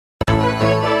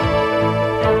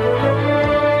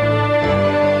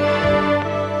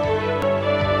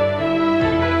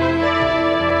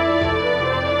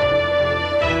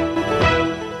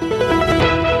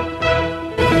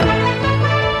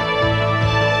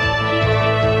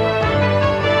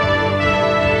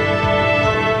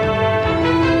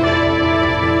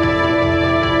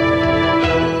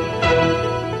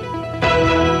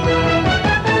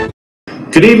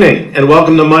Good evening and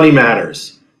welcome to Money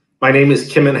Matters. My name is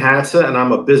Kimon Hatza and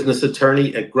I'm a business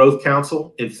attorney at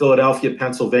GrowthCousel in Philadelphia,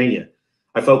 Pennsylvania.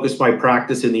 I focus my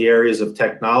practice in the areas of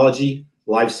technology,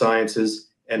 life sciences,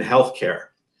 and healthcare.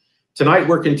 Tonight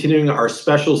we're continuing our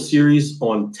special series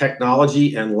on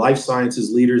technology and life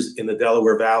sciences leaders in the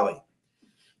Delaware Valley.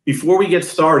 Before we get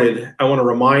started, I want to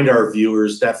remind our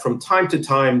viewers that from time to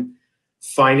time,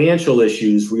 financial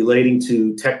issues relating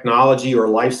to technology or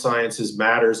life sciences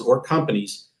matters or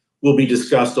companies will be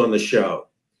discussed on the show.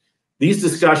 These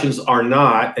discussions are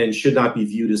not and should not be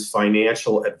viewed as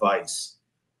financial advice.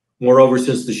 Moreover,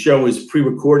 since the show is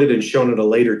pre-recorded and shown at a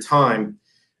later time,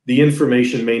 the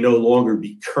information may no longer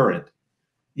be current.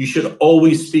 You should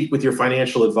always speak with your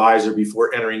financial advisor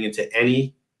before entering into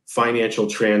any financial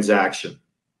transaction.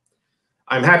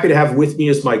 I'm happy to have with me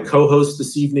as my co-host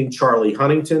this evening, Charlie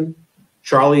Huntington.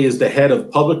 Charlie is the head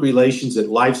of public relations at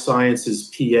Life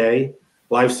Sciences PA.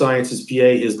 Life Sciences PA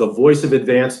is the voice of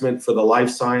advancement for the life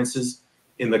sciences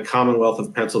in the Commonwealth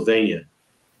of Pennsylvania.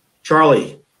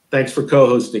 Charlie, thanks for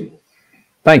co-hosting.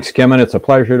 Thanks, Kim, and it's a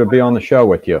pleasure to be on the show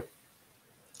with you.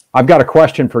 I've got a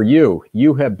question for you.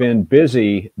 You have been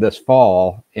busy this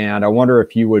fall, and I wonder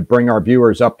if you would bring our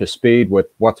viewers up to speed with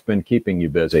what's been keeping you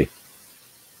busy.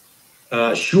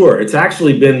 Sure. It's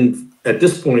actually been at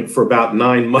this point for about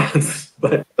 9 months,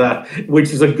 but which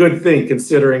is a good thing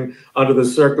considering under the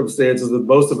circumstances that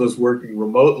most of us working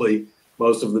remotely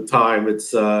most of the time.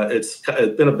 It's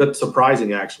been a bit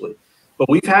surprising actually, but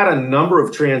we've had a number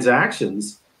of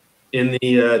transactions in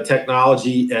the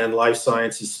technology and life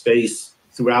sciences space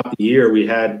throughout the year. We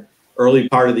had early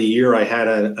part of the year, I had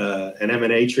an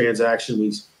M&A transaction.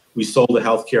 We sold a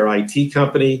healthcare IT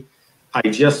company. I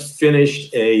just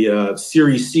finished a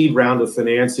Series C round of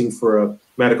financing for a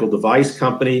medical device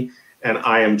company, and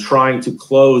I am trying to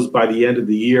close by the end of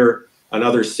the year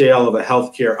another sale of a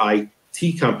healthcare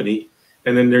IT company.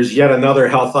 And then there's yet another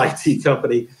health IT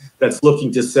company that's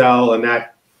looking to sell, and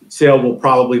that sale will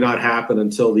probably not happen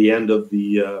until the end of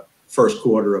the first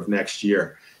quarter of next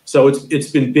year. So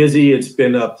it's been busy. It's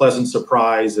been a pleasant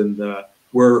surprise, and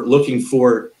we're looking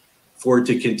for it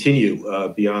to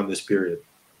continue beyond this period.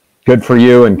 Good for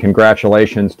you, and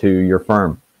congratulations to your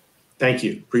firm. Thank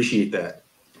you. Appreciate that.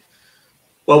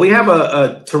 Well, we have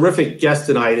a terrific guest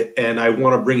tonight, and I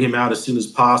want to bring him out as soon as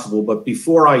possible. But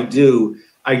before I do,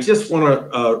 I just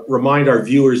want to remind our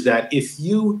viewers that if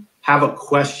you have a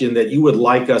question that you would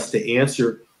like us to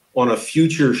answer on a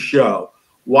future show,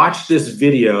 watch this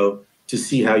video to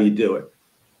see how you do it.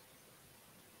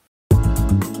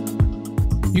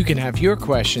 You can have your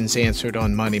questions answered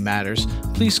on Money Matters.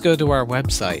 Please go to our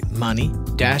website,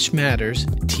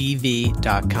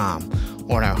 money-matterstv.com.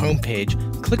 On our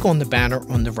homepage, click on the banner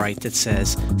on the right that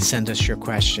says, Send us your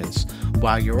questions.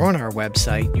 While you're on our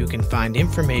website, you can find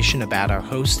information about our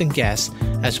host and guests,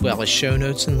 as well as show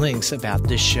notes and links about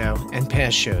this show and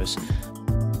past shows.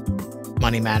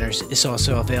 Money Matters is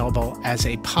also available as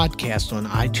a podcast on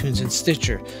iTunes and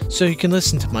Stitcher, so you can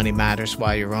listen to Money Matters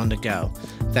while you're on the go.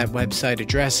 That website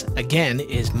address, again,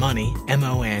 is money,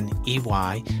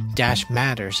 M-O-N-E-Y,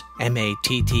 -matters,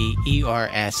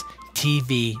 M-A-T-T-E-R-S,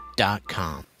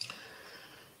 TV.com.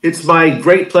 It's my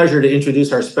great pleasure to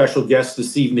introduce our special guest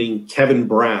this evening, Kevin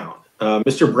Brown.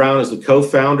 Mr. Brown is the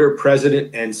co-founder,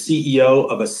 president, and CEO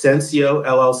of ACCENCIO,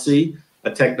 LLC, a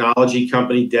technology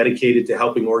company dedicated to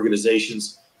helping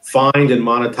organizations find and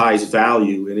monetize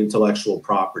value in intellectual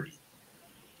property.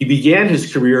 He began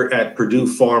his career at Purdue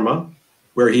Pharma,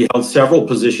 where he held several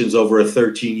positions over a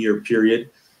 13-year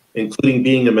period, including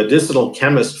being a medicinal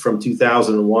chemist from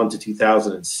 2001 to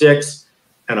 2006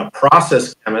 and a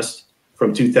process chemist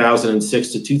from 2006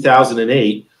 to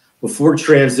 2008, before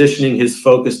transitioning his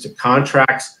focus to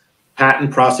contracts, patent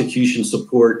prosecution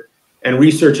support, and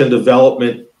research and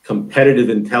development competitive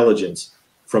intelligence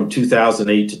from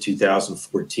 2008 to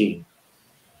 2014.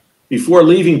 Before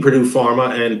leaving Purdue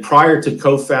Pharma and prior to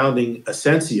co-founding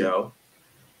ACCENCIO,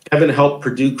 Kevin helped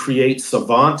Purdue create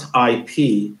Savant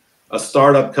IP, a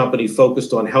startup company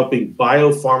focused on helping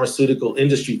biopharmaceutical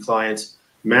industry clients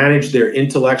manage their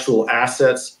intellectual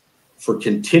assets for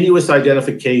continuous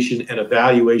identification and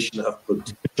evaluation of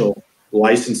potential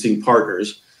licensing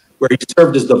partners, where he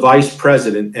served as the vice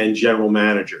president and general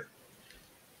manager.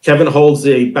 Kevin holds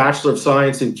a Bachelor of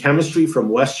Science in Chemistry from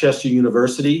Westchester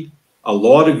University, a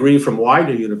law degree from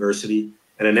Widener University,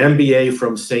 and an MBA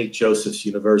from St. Joseph's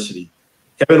University.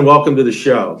 Kevin, welcome to the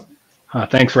show.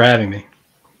 Thanks for having me.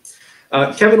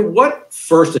 Kevin, what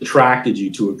first attracted you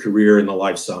to a career in the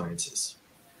life sciences?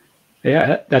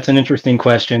 Yeah, that's an interesting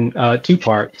question. Two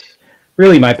parts.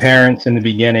 Really, my parents in the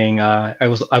beginning, I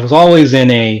was always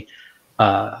in a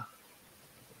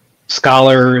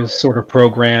scholars sort of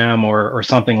program or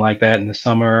something like that in the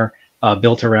summer,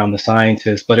 built around the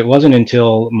sciences. But it wasn't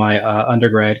until my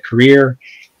undergrad career,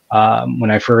 when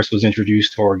I first was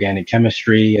introduced to organic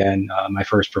chemistry and my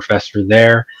first professor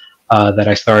there, that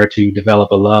I started to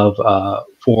develop a love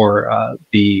for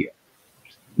the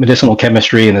medicinal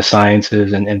chemistry and the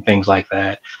sciences and things like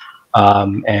that.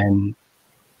 And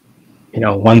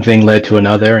one thing led to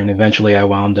another, and eventually I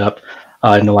wound up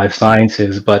in the life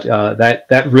sciences. But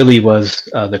that really was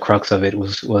the crux of it.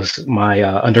 Was my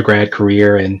undergrad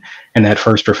career and that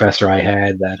first professor I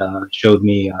had that showed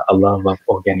me a love of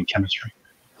organic chemistry.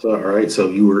 All right, so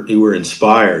you were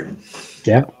inspired.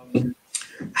 Yeah.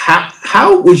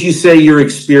 How would you say your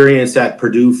experience at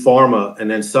Purdue Pharma and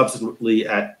then subsequently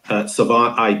at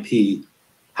Savant IP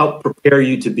helped prepare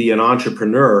you to be an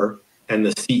entrepreneur and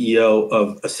the CEO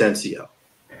of ACCENCIO?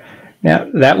 Now,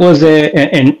 that was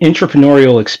an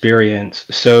entrepreneurial experience.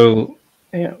 So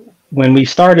when we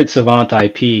started Savant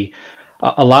IP,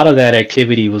 a lot of that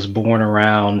activity was born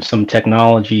around some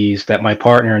technologies that my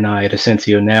partner and I at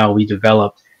ACCENCIO now, we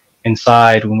developed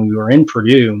inside when we were in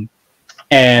Purdue.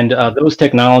 And those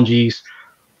technologies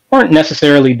weren't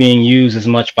necessarily being used as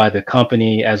much by the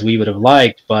company as we would have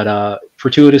liked, but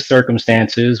fortuitous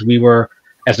circumstances, we were,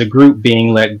 as a group,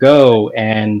 being let go.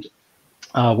 And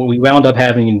what we wound up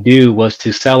having to do was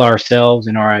to sell ourselves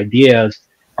and our ideas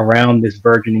around this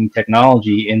burgeoning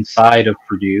technology inside of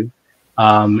Purdue,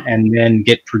 and then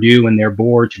get Purdue and their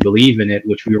board to believe in it,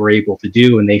 which we were able to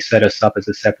do. And they set us up as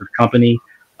a separate company,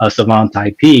 Savant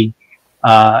IP.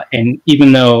 And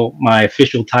even though my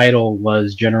official title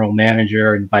was general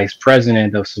manager and vice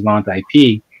president of Savant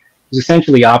IP, I was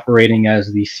essentially operating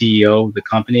as the CEO of the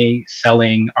company,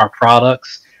 selling our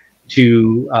products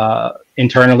to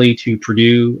internally to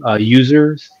Purdue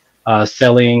users,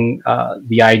 selling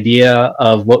the idea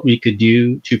of what we could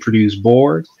do to produce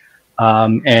boards,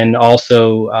 and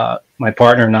also my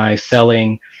partner and I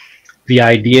selling the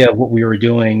idea of what we were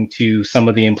doing to some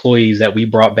of the employees that we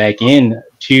brought back in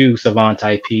to Savant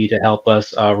IP to help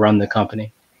us run the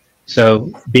company.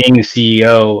 So being the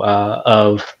CEO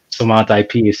of Savant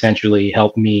IP essentially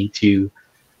helped me to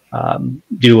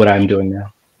do what I'm doing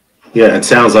now. Yeah, it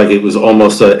sounds like it was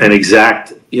almost an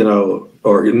exact,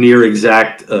 or near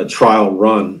exact trial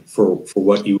run for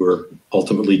what you were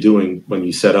ultimately doing when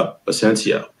you set up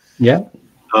ACCENCIO. Yeah.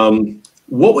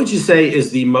 What would you say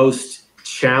is the most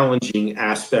challenging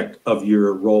aspect of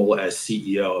your role as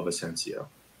CEO of ACCENCIO?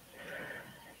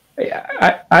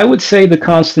 I would say the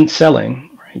constant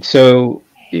selling, right? So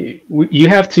you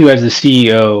have to, as the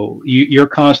CEO, you're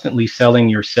constantly selling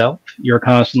yourself. You're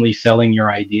constantly selling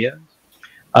your ideas.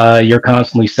 You're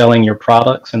constantly selling your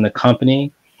products and the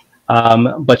company,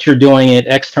 but you're doing it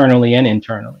externally and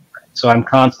internally. Right? So I'm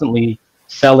constantly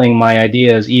selling my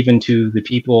ideas, even to the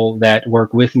people that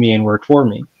work with me and work for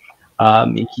me.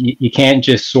 You can't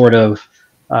just sort of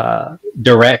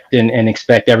direct and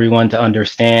expect everyone to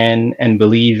understand and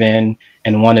believe in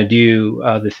and want to do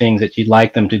the things that you'd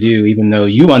like them to do, even though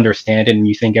you understand it and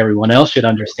you think everyone else should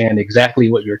understand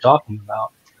exactly what you're talking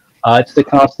about. It's the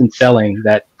constant selling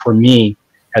that, for me,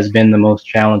 has been the most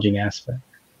challenging aspect.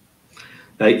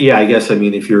 Yeah, I guess,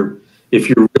 if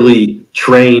you're really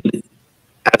trained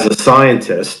as a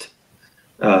scientist,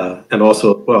 and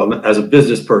also, well, as a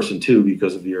business person too,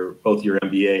 because of both your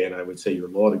MBA and I would say your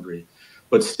law degree,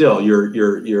 but still, you're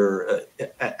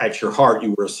at your heart,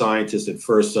 you were a scientist at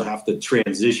first, so have to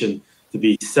transition to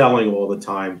be selling all the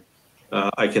time.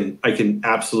 I can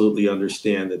absolutely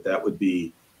understand that would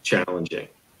be challenging.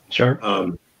 Sure.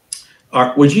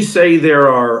 Would you say there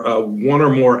are one or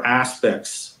more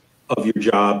aspects of your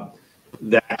job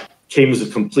that came as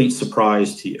a complete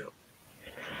surprise to you?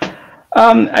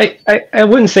 I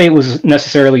wouldn't say it was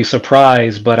necessarily a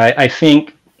surprise, but I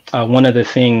think one of the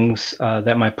things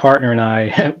that my partner and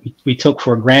I we took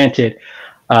for granted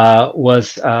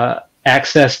was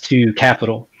access to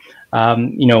capital.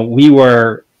 We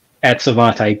were at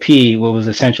Savant IP, what was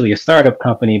essentially a startup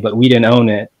company, but we didn't own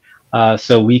it.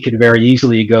 So we could very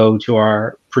easily go to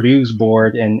our Purdue's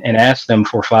board and ask them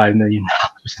for $5 million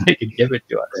and they could give it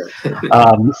to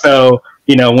us. So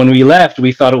when we left,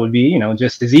 we thought it would be,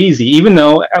 just as easy, even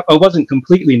though I wasn't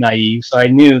completely naive. So I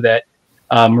knew that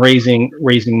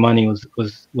raising money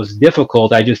was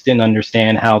difficult. I just didn't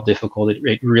understand how difficult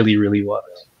it really, really was.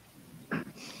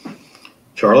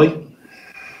 Charlie?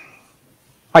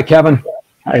 Hi, Kevin.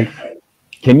 Hi.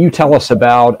 Can you tell us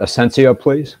about ACCENCIO,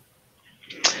 please?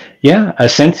 Yeah,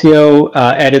 ACCENCIO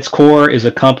at its core is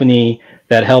a company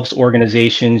that helps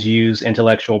organizations use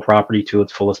intellectual property to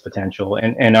its fullest potential.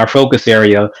 And our focus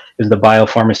area is the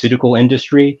biopharmaceutical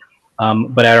industry.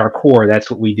 But at our core, that's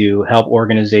what we do: help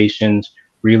organizations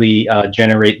really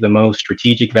generate the most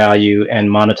strategic value and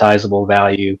monetizable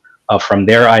value from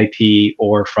their IP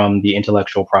or from the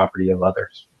intellectual property of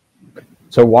others.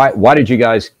 So why did you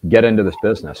guys get into this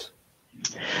business?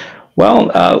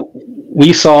 Well,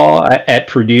 we saw at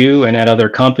Purdue and at other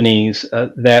companies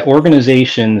that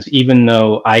organizations, even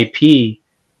though IP,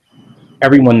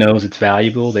 everyone knows it's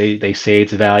valuable. They say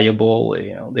it's valuable.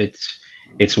 You know,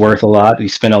 it's worth a lot. We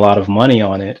spend a lot of money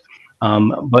on it.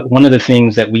 But one of the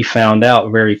things that we found out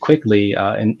very quickly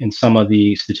in some of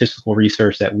the statistical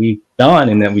research that we've done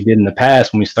and that we did in the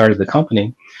past when we started the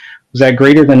company was that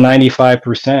greater than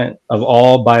 95% of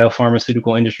all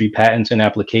biopharmaceutical industry patents and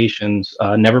applications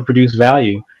never produce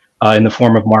value in the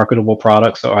form of marketable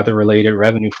products or other related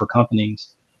revenue for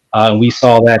companies. We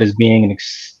saw that as being an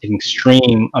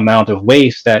extreme amount of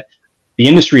waste that the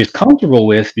industry is comfortable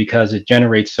with because it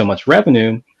generates so much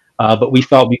revenue, but we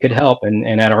thought we could help,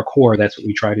 and at our core, that's what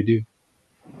we try to do.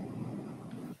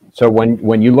 So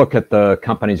when you look at the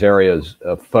company's areas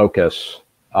of focus,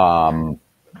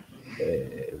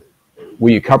 will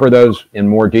you cover those in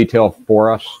more detail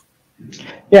for us?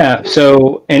 Yeah,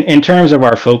 so in terms of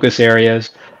our focus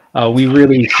areas, we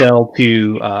really sell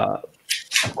to,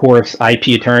 of course,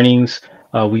 IP attorneys.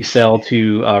 We sell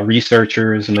to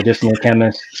researchers and medicinal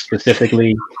chemists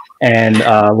specifically, and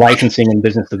licensing and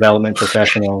business development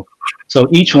professionals. So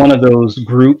each one of those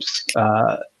groups,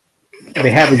 they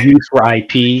have a use for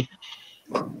IP,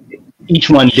 each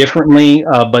one differently,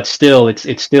 but still,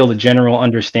 it's still a general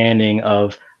understanding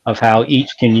of how each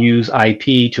can use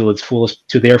IP to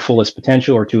their fullest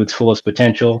potential or to its fullest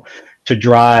potential to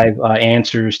drive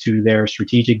answers to their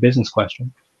strategic business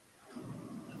question.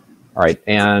 All right,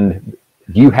 and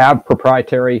do you have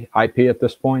proprietary IP at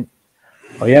this point?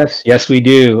 Oh, yes, we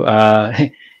do.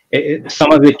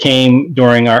 Some of it came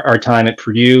during our time at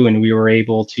Purdue, and we were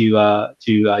able to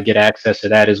get access to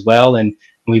that as well. And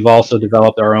we've also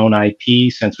developed our own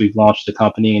IP since we've launched the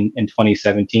company in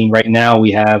 2017. Right now,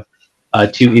 we have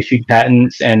 2 issued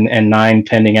patents and 9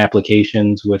 pending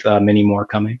applications, with many more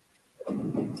coming.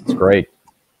 That's great.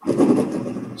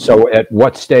 So at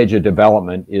what stage of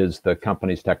development is the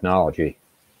company's technology?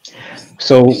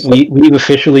 So we've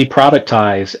officially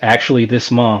productized actually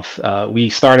this month. We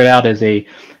started out as a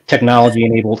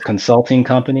technology-enabled consulting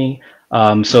company.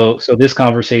 So this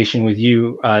conversation with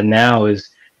you now is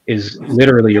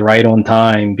literally right on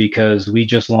time, because we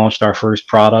just launched our first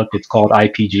product. It's called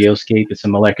IP Geoscape. It's a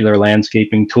molecular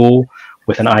landscaping tool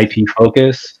with an IP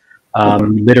focus.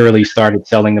 We literally started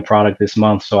selling the product this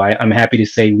month. So I'm happy to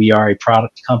say we are a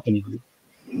product company.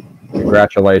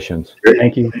 Congratulations.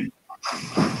 Thank you.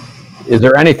 Is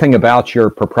there anything about your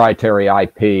proprietary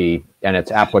IP and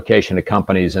its application to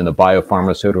companies in the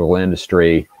biopharmaceutical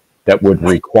industry that would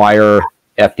require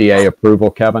FDA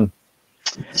approval, Kevin?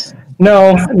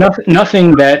 No,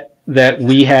 nothing that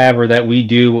we have or that we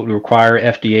do would require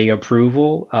FDA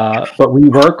approval, but we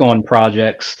work on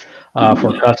projects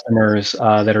for customers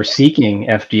that are seeking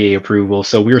FDA approval.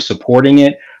 So we're supporting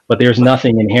it, but there's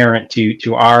nothing inherent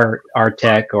to our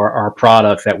tech or our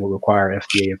product that will require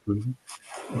FDA approval.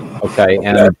 Okay,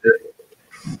 and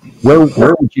where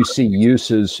would you see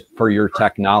uses for your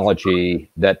technology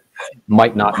that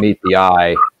might not meet the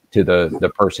eye to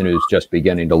the person who's just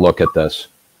beginning to look at this?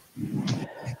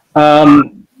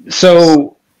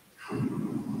 So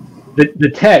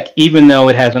the tech, even though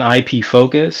it has an IP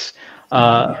focus,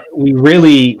 we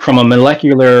really, from a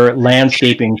molecular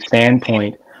landscaping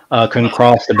standpoint, can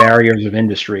cross the barriers of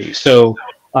industry. So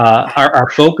our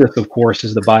focus, of course,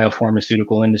 is the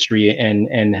biopharmaceutical industry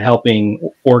and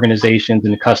helping organizations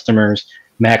and customers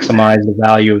maximize the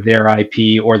value of their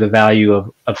IP or the value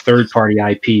of third-party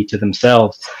IP to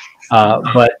themselves.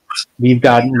 But we've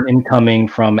gotten incoming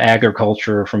from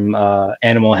agriculture, from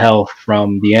animal health,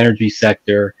 from the energy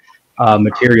sector,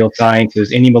 material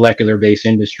sciences, any molecular-based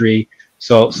industry.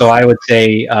 So I would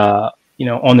say,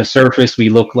 on the surface, we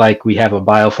look like we have a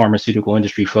biopharmaceutical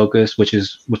industry focus, which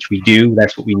we do.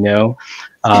 That's what we know.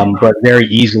 But very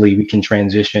easily, we can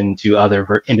transition to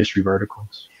other industry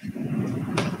verticals.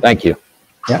 Thank you.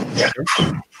 Yeah.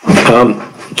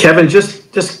 Kevin,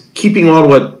 just keeping on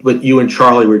what you and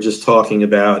Charlie were just talking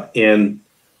about, and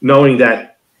knowing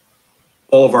that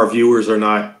all of our viewers are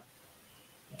not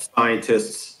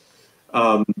scientists,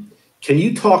 can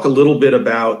you talk a little bit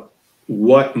about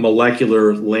what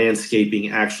molecular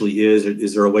landscaping actually is?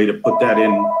 Is there a way to put that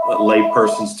in a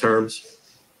layperson's terms?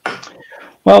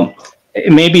 Well,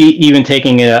 maybe even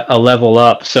taking it a level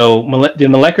up. So the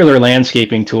molecular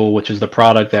landscaping tool, which is the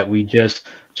product that we just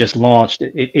launched,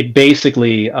 it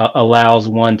basically allows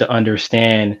one to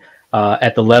understand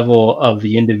at the level of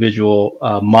the individual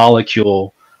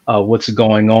molecule, what's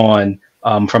going on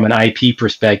from an IP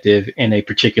perspective in a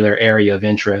particular area of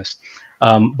interest.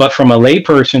 But from a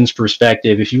layperson's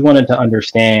perspective, if you wanted to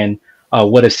understand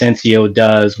what ACCENCIO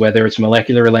does, whether it's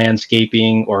molecular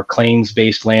landscaping or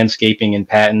claims-based landscaping and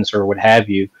patents or what have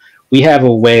you, we have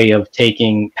a way of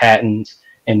taking patents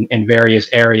in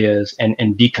various areas and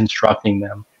deconstructing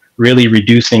them, really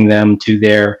reducing them to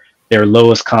their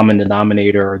lowest common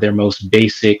denominator or their most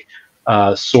basic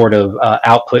sort of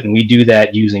output. And we do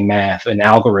that using math and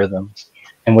algorithms.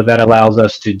 And what that allows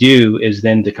us to do is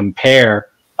then to compare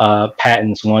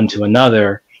patents one to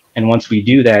another. And once we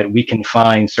do that, we can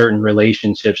find certain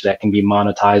relationships that can be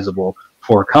monetizable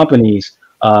for companies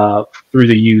through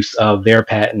the use of their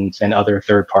patents and other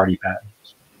third-party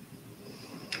patents.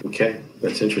 Okay,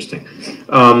 that's interesting.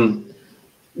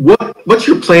 What's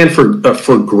your plan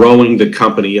for growing the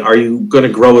company? Are you going to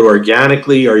grow it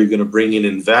organically? Are you going to bring in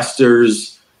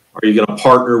investors? Are you going to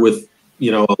partner with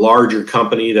a larger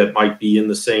company that might be in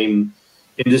the same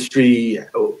industry?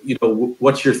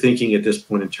 What's your thinking at this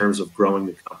point in terms of growing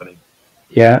the company?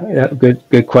 Yeah,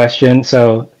 good question.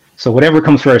 So whatever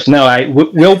comes first. No,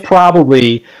 we'll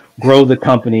probably grow the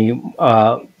company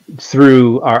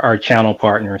through our channel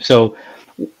partners. So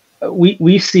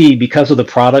we see, because of the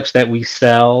products that we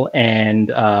sell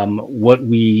and what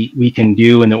we can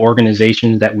do and the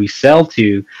organizations that we sell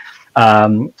to,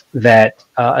 that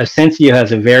ACCENCIO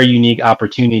has a very unique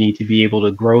opportunity to be able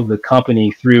to grow the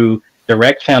company through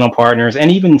direct channel partners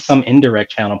and even some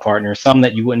indirect channel partners, some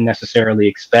that you wouldn't necessarily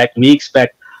expect. We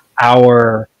expect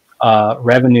our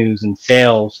revenues and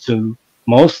sales to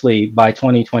mostly by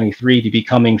 2023 to be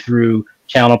coming through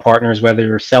channel partners, whether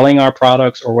you're selling our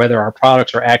products or whether our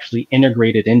products are actually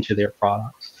integrated into their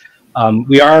products.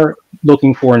 We are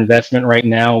looking for investment right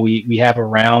now. We have a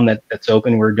round that's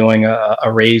open. We're doing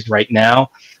a raise right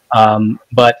now.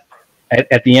 But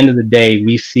at the end of the day,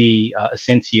 we see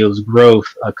ACCENCIO's growth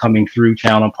coming through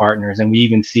channel partners, and we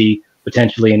even see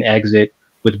potentially an exit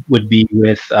would be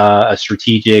with a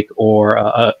strategic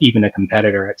or even a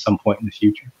competitor at some point in the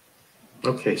future.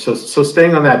 Okay, so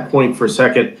staying on that point for a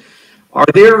second, are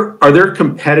there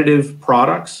competitive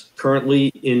products currently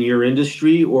in your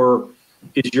industry, or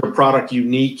is your product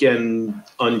unique and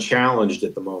unchallenged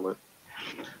at the moment?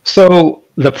 So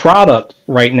the product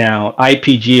right now,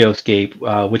 IP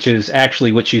Geoscape, which is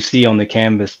actually what you see on the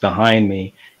canvas behind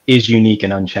me, is unique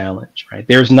and unchallenged, right?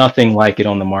 There's nothing like it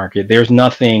on the market. There's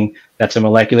nothing that's a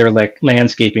molecular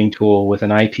landscaping tool with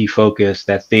an IP focus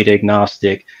that's data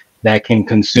agnostic that can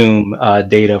consume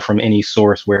data from any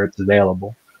source where it's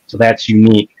available. So that's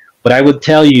unique. What I would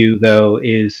tell you, though,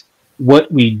 is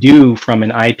what we do from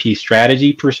an IP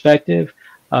strategy perspective.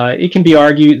 It can be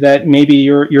argued that maybe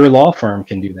your law firm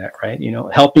can do that, right?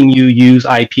 Helping you use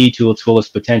IP to its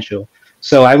fullest potential.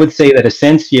 So I would say that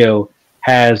ACCENCIO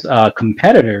has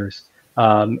competitors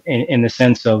in the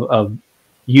sense of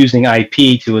using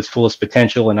IP to its fullest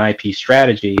potential and IP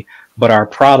strategy, but our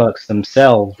products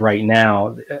themselves right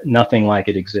now, nothing like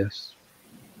it exists.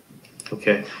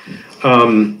 Okay,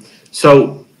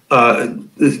 so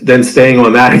then staying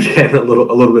on that again a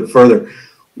little bit further,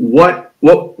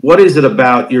 what is it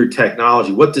about your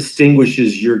technology? What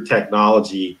distinguishes your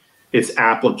technology, its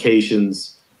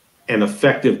applications and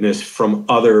effectiveness from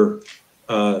other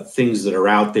things that are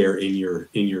out there in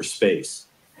your space?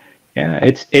 Yeah,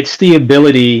 it's the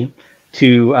ability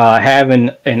to have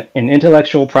an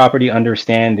intellectual property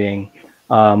understanding,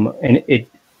 and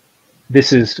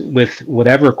this is with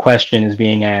whatever question is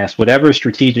being asked, whatever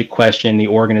strategic question the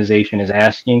organization is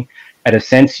asking. At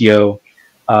ACCENCIO,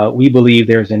 we believe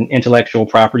there's an intellectual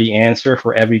property answer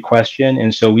for every question,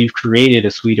 and so we've created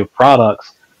a suite of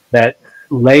products that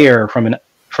layer from an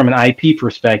IP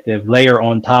perspective, layer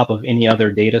on top of any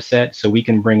other data set, so we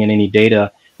can bring in any data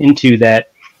into that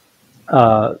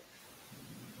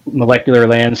molecular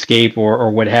landscape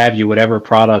or what have you, whatever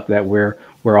product that we're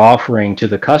offering to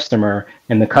the customer,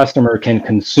 and the customer can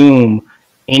consume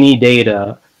any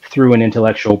data through an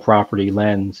intellectual property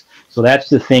lens. So that's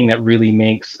the thing that really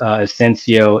makes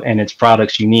ACCENCIO and its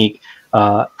products unique.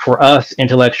 For us,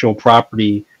 intellectual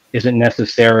property isn't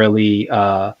necessarily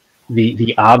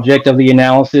the object of the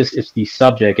analysis, it's the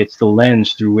subject, it's the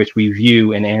lens through which we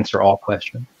view and answer all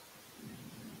questions.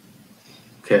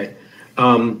 Okay.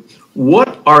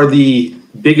 What are the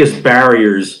biggest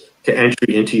barriers to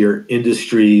entry into your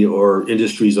industry or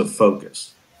industries of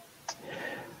focus?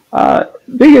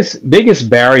 Biggest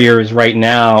barriers right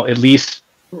now, at least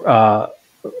for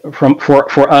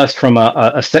us, from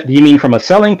do you mean from a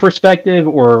selling perspective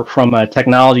or from a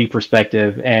technology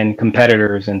perspective and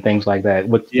competitors and things like that?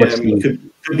 It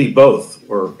could be both.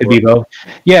 Could be both.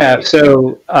 Yeah.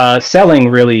 So selling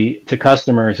really to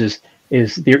customers is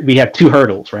there, we have two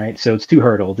hurdles, right? So it's two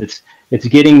hurdles. It's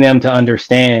getting them to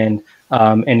understand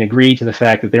and agree to the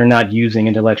fact that they're not using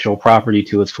intellectual property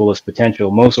to its fullest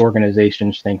potential. Most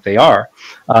organizations think they are,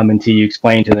 until you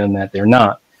explain to them that they're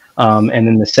not. And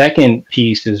then the second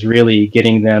piece is really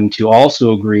getting them to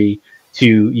also agree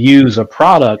to use a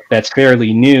product that's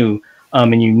fairly new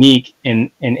and unique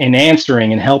in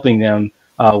answering and helping them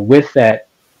with that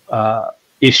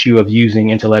issue of using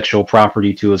intellectual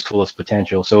property to its fullest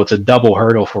potential. So it's a double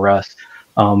hurdle for us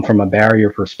from a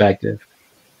barrier perspective.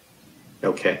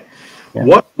 Okay. Yeah.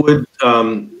 What would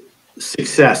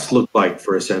success look like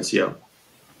for ACCENCIO?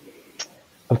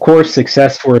 Of course,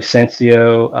 success for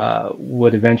ACCENCIO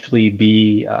would eventually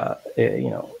be,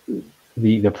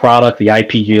 the product, the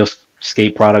IP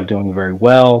geoscape product doing very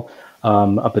well,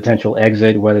 a potential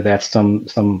exit, whether that's some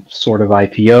sort of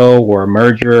IPO or a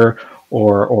merger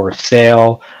or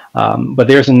sale. But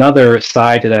there's another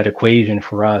side to that equation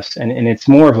for us, and it's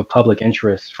more of a public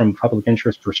interest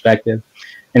perspective.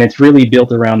 And it's really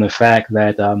built around the fact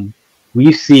that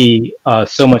we see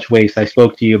so much waste. I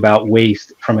spoke to you about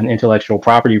waste from an intellectual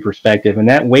property perspective, and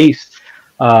that waste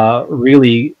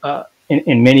really,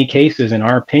 in many cases, in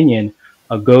our opinion,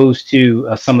 goes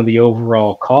to some of the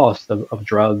overall cost of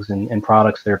drugs and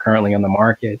products that are currently on the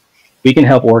market. We can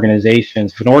help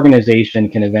organizations. If an organization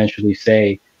can eventually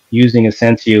say, using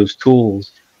ACCENCIO's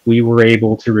tools, we were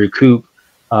able to recoup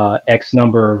X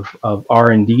number of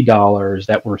R&D dollars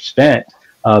that were spent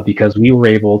because we were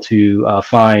able to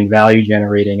find value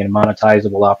generating and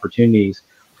monetizable opportunities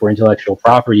for intellectual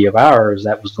property of ours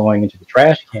that was going into the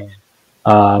trash can.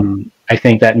 I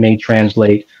think that may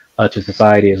translate to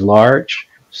society as large.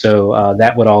 So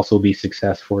that would also be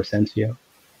success for ACCENCIO.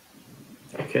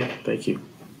 Okay, thank you.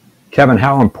 Kevin,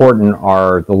 how important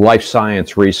are the life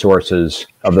science resources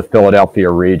of the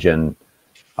Philadelphia region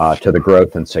to the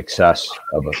growth and success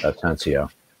of ACCENCIO?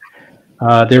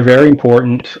 They're very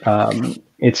important.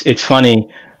 It's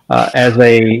funny, as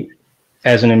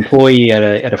an employee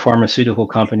at a pharmaceutical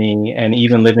company, and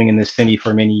even living in this city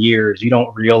for many years, you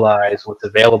don't realize what's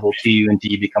available to you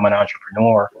until you become an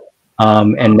entrepreneur.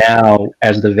 And now,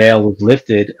 as the veil was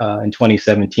lifted in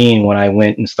 2017, when I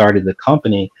went and started the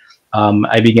company,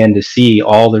 I began to see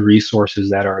all the resources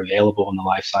that are available in the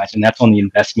life science, and that's on the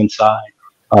investment side,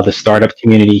 the startup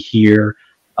community here.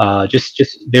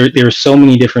 There's so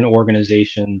many different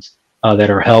organizations that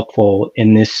are helpful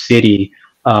in this city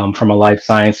from a life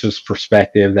sciences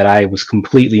perspective that I was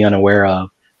completely unaware of,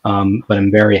 but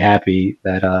I'm very happy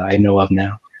that I know of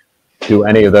now. Do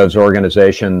any of those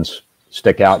organizations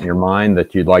stick out in your mind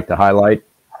that you'd like to highlight?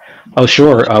 Oh,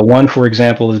 sure. One, for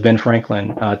example, is Ben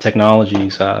Franklin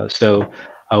Technologies.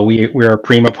 We're a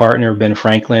Prima partner of Ben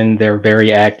Franklin. They're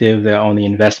very active. They're on the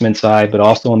investment side, but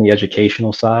also on the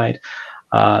educational side.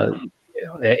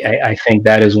 I think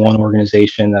that is one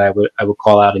organization that I would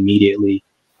call out immediately,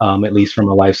 at least from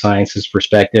a life sciences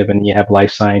perspective. And you have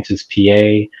Life Sciences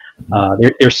PA.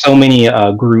 There's so many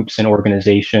groups and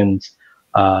organizations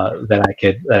that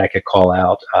I could call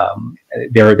out.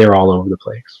 They're all over the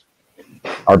place.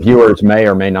 Our viewers may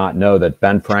or may not know that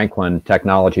Ben Franklin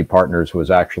Technology Partners was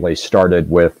actually started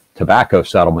with tobacco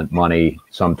settlement money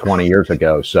some 20 years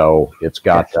ago. So it's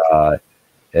got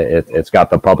it's got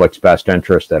the public's best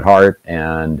interest at heart,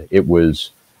 and it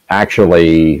was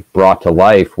actually brought to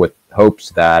life with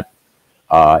hopes that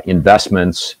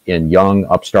investments in young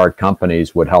upstart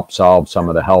companies would help solve some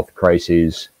of the health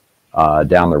crises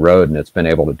down the road, and it's been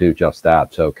able to do just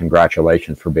that. So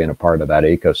congratulations for being a part of that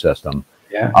ecosystem.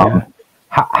 Yeah.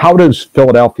 How does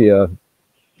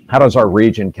our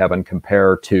region, Kevin,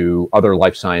 compare to other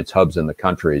life science hubs in the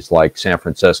countries like San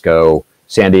Francisco,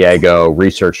 San Diego,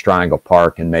 Research Triangle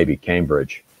Park, and maybe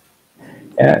Cambridge?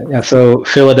 Yeah. So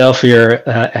Philadelphia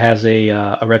has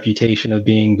a reputation of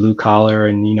being blue collar,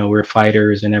 and we're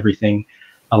fighters and everything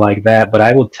like that. But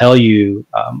I will tell you,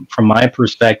 from my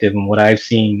perspective and what I've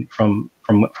seen from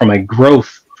a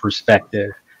growth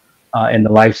perspective, in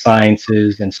the life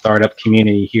sciences and startup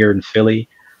community here in Philly,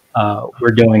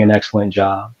 we're doing an excellent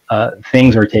job.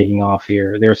 Things are taking off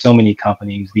here. There are so many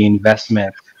companies, the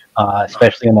investment,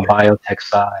 especially on the biotech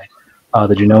side,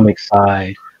 the genomics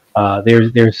side.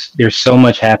 There's so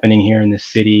much happening here in the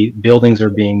city. Buildings are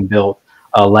being built,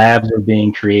 labs are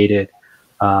being created.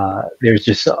 There's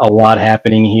just a lot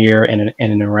happening here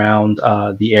and around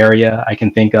the area. I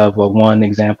can think of one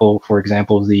example, for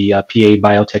example, the PA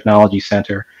Biotechnology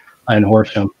Center in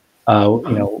Horsham.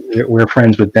 We're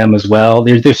friends with them as well.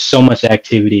 There's so much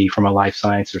activity from a life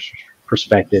sciences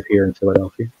perspective here in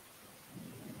Philadelphia.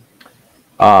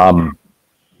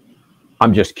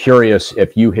 I'm just curious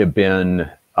if you have been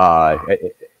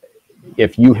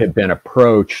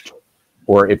approached,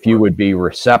 or if you would be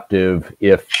receptive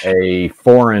if a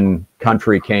foreign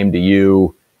country came to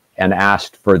you and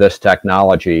asked for this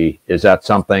technology. Is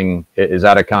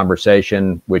that a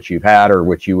conversation which you've had or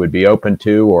which you would be open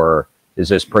to, or is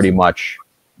this pretty much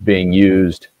being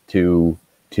used to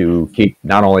keep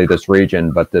not only this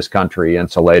region but this country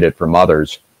insulated from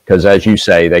others? Because as you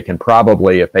say, they can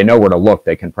probably, if they know where to look,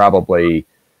 they can probably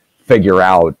figure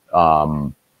out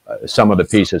some of the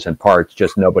pieces and parts,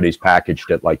 just nobody's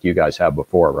packaged it like you guys have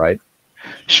before, right?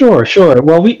 Sure.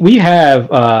 Well, we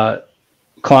have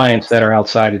clients that are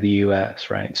outside of the U.S.,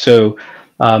 right? So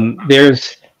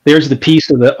there's the piece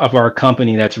of our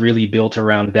company that's really built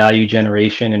around value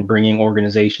generation and bringing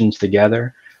organizations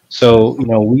together. So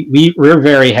we're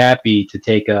very happy to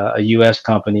take a U.S.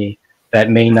 company that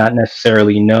may not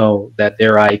necessarily know that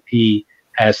their IP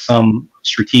has some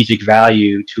strategic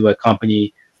value to a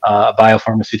company, a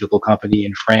biopharmaceutical company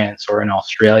in France or in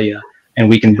Australia, and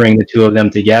we can bring the two of them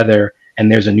together. And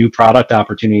there's a new product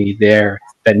opportunity there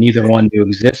that neither one knew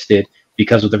existed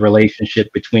because of the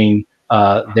relationship between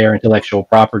their intellectual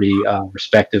property,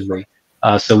 respectively.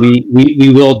 So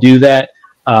we will do that,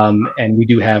 and we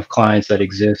do have clients that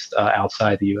exist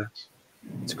outside the U.S.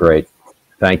 That's great.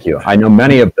 Thank you. I know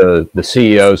many of the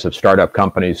CEOs of startup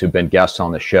companies who've been guests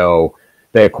on the show,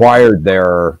 they acquired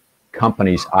their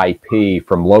company's IP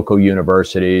from local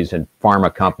universities and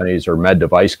pharma companies or med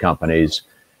device companies.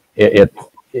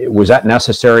 Was that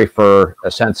necessary for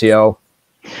ACCENCIO?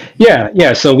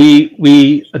 Yeah. So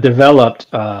we developed,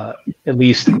 at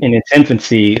least in its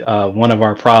infancy, one of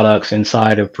our products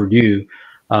inside of Purdue,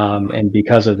 and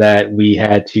because of that, we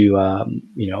had to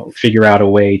figure out a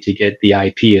way to get the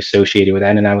IP associated with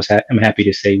that. And I'm happy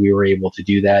to say we were able to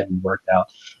do that and worked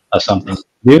out something to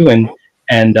do.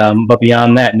 But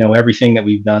beyond that, no, everything that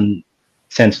we've done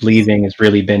since leaving has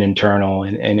really been internal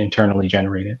and internally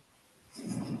generated.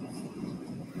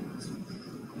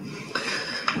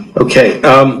 Okay,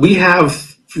 we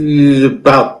have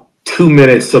about 2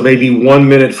 minutes, so maybe 1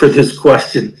 minute for this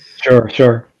question.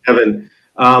 Sure. Kevin,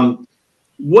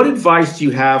 what advice do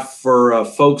you have for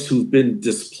folks who've been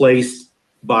displaced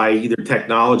by either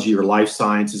technology or life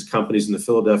sciences companies in the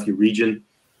Philadelphia region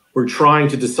who are trying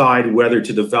to decide whether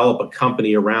to develop a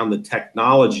company around the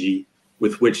technology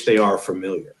with which they are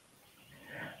familiar?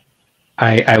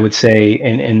 I would say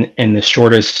in the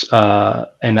shortest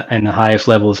and the highest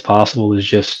level as possible is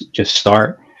just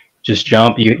start, just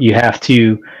jump. You have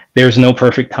to. There's no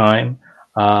perfect time.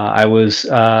 I was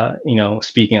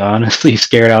speaking honestly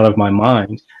scared out of my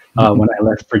mind when I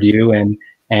left Purdue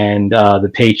and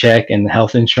the paycheck and the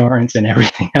health insurance and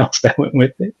everything else that went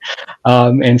with it.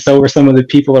 And so were some of the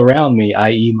people around me,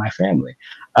 i.e. my family.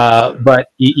 But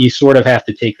you sort of have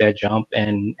to take that jump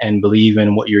and believe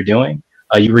in what you're doing.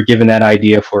 You were given that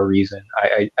idea for a reason.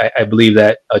 I believe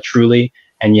that truly,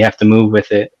 and you have to move with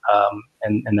it.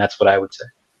 And that's what I would say.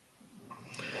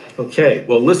 Okay.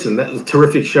 Well, listen, that was a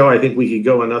terrific show. I think we could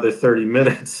go another 30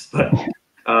 minutes. But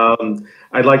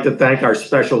I'd like to thank our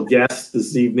special guest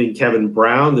this evening, Kevin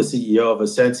Brown, the CEO of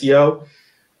ACCENCIO.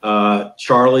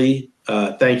 Charlie,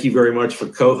 thank you very much for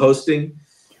co-hosting.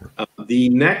 The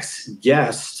next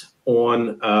guest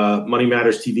on Money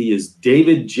Matters TV is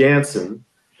David Jansen,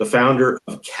 the founder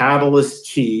of Catalyst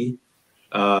Key,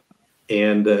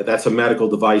 and that's a medical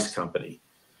device company.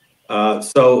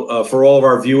 So for all of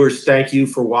our viewers, thank you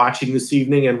for watching this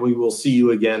evening, and we will see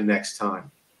you again next time.